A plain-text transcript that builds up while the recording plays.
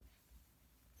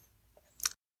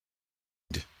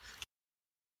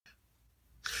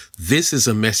This is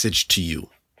a message to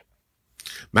you.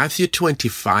 Matthew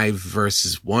 25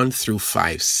 verses 1 through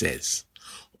 5 says,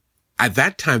 "At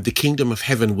that time the kingdom of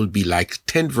heaven will be like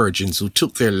 10 virgins who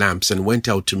took their lamps and went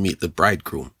out to meet the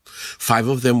bridegroom. 5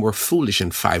 of them were foolish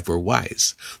and 5 were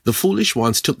wise. The foolish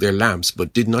ones took their lamps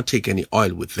but did not take any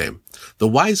oil with them. The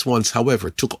wise ones, however,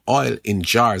 took oil in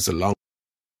jars along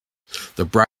the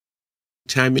bridegroom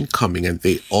time in coming, and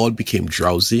they all became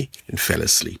drowsy and fell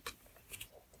asleep."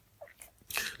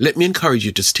 Let me encourage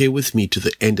you to stay with me to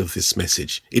the end of this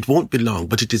message. It won't be long,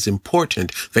 but it is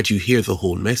important that you hear the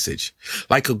whole message.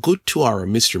 Like a good 2-hour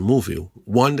mystery movie,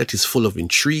 one that is full of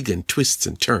intrigue and twists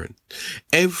and turns.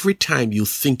 Every time you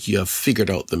think you have figured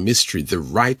out the mystery, the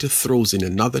writer throws in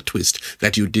another twist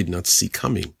that you did not see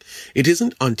coming. It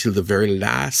isn't until the very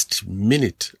last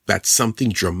minute that something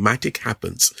dramatic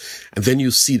happens, and then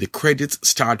you see the credits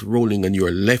start rolling and you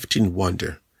are left in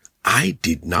wonder. I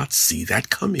did not see that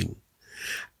coming.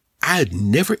 I had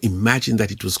never imagined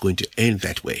that it was going to end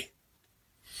that way.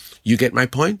 You get my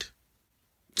point?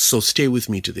 So stay with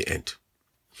me to the end.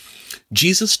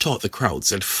 Jesus taught the crowds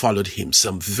that followed him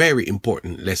some very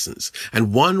important lessons,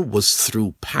 and one was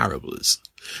through parables.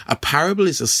 A parable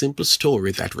is a simple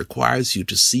story that requires you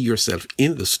to see yourself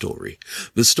in the story.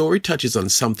 The story touches on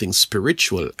something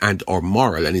spiritual and or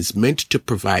moral and is meant to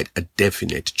provide a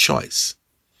definite choice.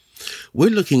 We're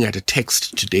looking at a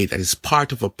text today that is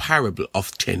part of a parable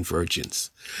of 10 virgins.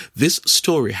 This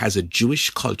story has a Jewish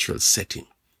cultural setting.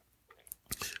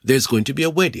 There's going to be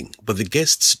a wedding, but the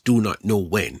guests do not know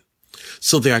when.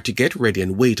 So they are to get ready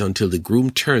and wait until the groom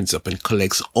turns up and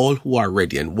collects all who are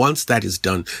ready. And once that is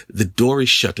done, the door is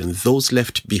shut and those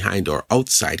left behind or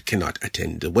outside cannot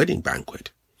attend the wedding banquet.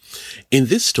 In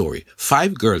this story,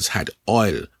 5 girls had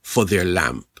oil for their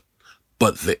lamp,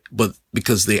 but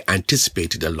because they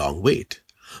anticipated a long wait.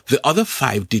 The other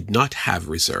 5 did not have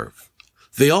reserve.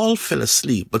 They all fell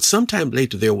asleep, but sometime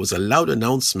later there was a loud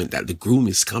announcement that the groom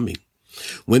is coming.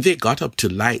 When they got up to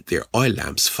light their oil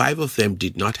lamps, 5 of them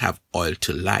did not have oil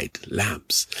to light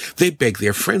lamps. They begged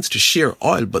their friends to share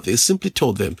oil, but they simply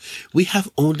told them, "We have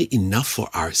only enough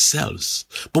for ourselves.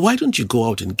 But why don't you go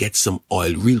out and get some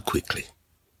oil real quickly?"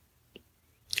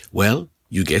 Well,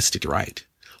 you guessed it right.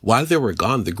 While they were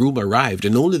gone, the groom arrived,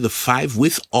 and only the 5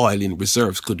 with oil in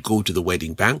reserves could go to the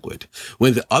wedding banquet.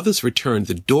 When the others returned,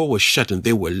 the door was shut and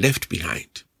they were left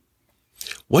behind.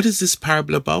 What is this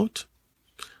parable about?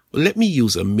 Well, let me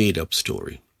use a made-up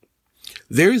story.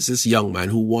 There is this young man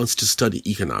who wants to study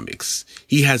economics.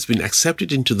 He has been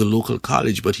accepted into the local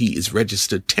college, but he is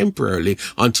registered temporarily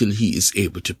until he is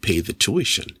able to pay the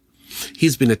tuition.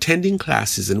 He's been attending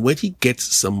classes, and when he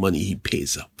gets some money, he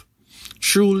pays up.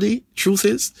 Truth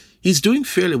is, he's doing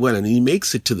fairly well, and he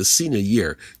makes it to the senior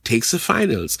year, takes the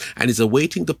finals, and is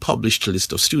awaiting the published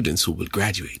list of students who will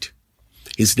graduate.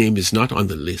 His name is not on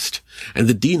the list, and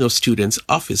the Dean of Students'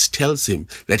 office tells him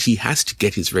that he has to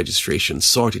get his registration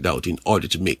sorted out in order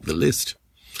to make the list.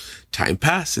 Time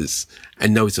passes,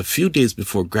 and now it's a few days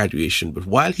before graduation, but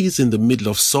while he's in the middle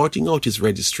of sorting out his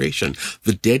registration,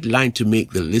 the deadline to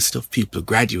make the list of people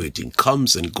graduating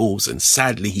comes and goes, and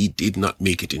sadly he did not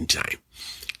make it in time.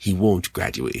 He won't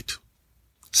graduate.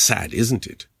 Sad, isn't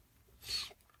it?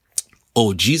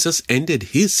 Oh, Jesus ended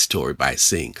his story by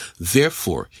saying,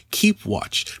 "Therefore, keep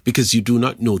watch, because you do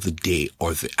not know the day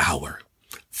or the hour."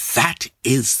 That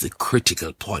is the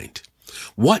critical point.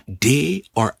 What day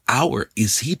or hour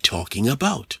is he talking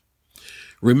about?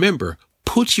 Remember,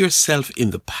 put yourself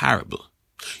in the parable.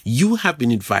 You have been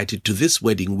invited to this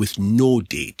wedding with no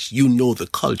date. You know the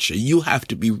culture. You have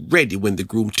to be ready when the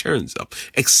groom turns up.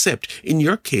 Except in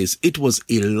your case, it was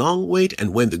a long wait,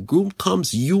 and when the groom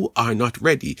comes, you are not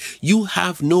ready. You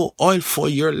have no oil for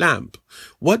your lamp.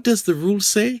 What does the rule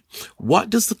say? What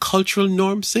does the cultural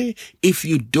norm say? If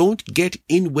you don't get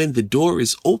in when the door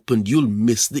is opened, you'll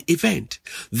miss the event.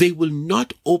 They will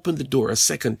not open the door a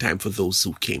second time for those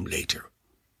who came later.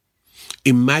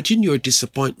 Imagine your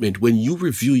disappointment when you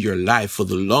review your life for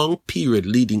the long period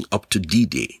leading up to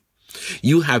D-Day.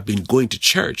 You have been going to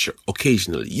church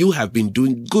occasionally. You have been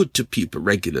doing good to people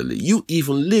regularly. You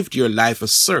even lived your life a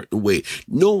certain way.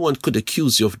 No one could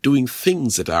accuse you of doing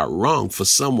things that are wrong for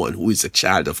someone who is a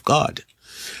child of God.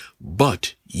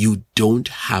 But you don't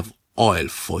have oil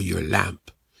for your lamp.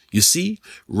 You see,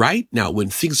 right now when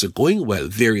things are going well,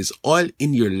 there is oil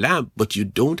in your lamp, but you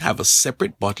don't have a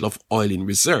separate bottle of oil in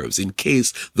reserves in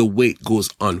case the wait goes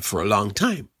on for a long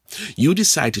time. You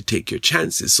decide to take your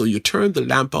chances, so you turn the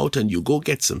lamp out and you go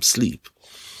get some sleep.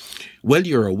 Well,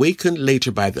 you're awakened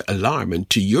later by the alarm, and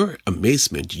to your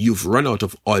amazement, you've run out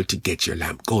of oil to get your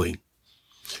lamp going.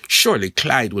 Surely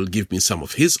Clyde will give me some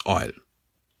of his oil.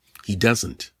 He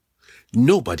doesn't.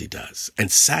 Nobody does.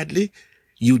 And sadly,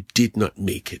 you did not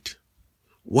make it.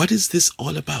 What is this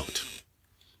all about?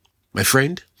 My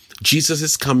friend, Jesus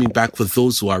is coming back for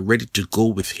those who are ready to go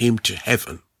with him to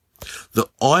heaven. The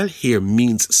oil here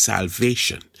means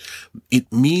salvation.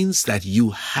 It means that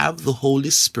you have the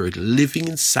Holy Spirit living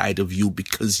inside of you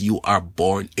because you are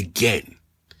born again.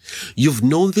 You've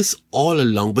known this all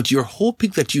along, but you're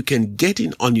hoping that you can get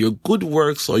in on your good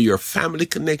works or your family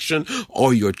connection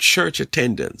or your church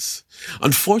attendance.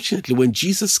 Unfortunately, when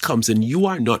Jesus comes and you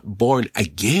are not born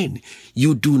again,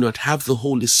 you do not have the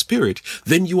Holy Spirit,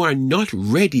 then you are not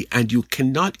ready and you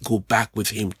cannot go back with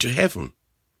him to heaven.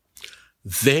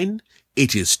 Then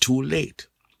it is too late.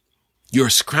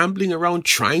 You're scrambling around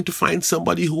trying to find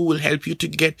somebody who will help you to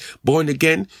get born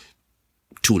again.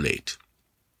 Too late.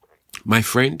 My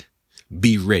friend,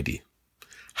 be ready.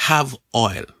 Have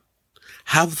oil.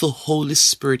 Have the Holy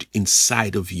Spirit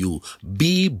inside of you.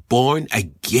 Be born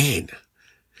again.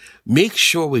 Make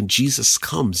sure when Jesus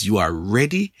comes, you are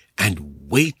ready and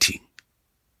waiting.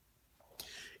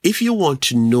 If you want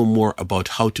to know more about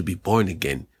how to be born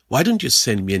again, why don't you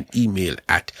send me an email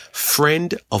at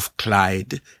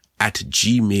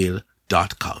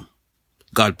friendofclyde@gmail.com.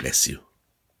 God bless you.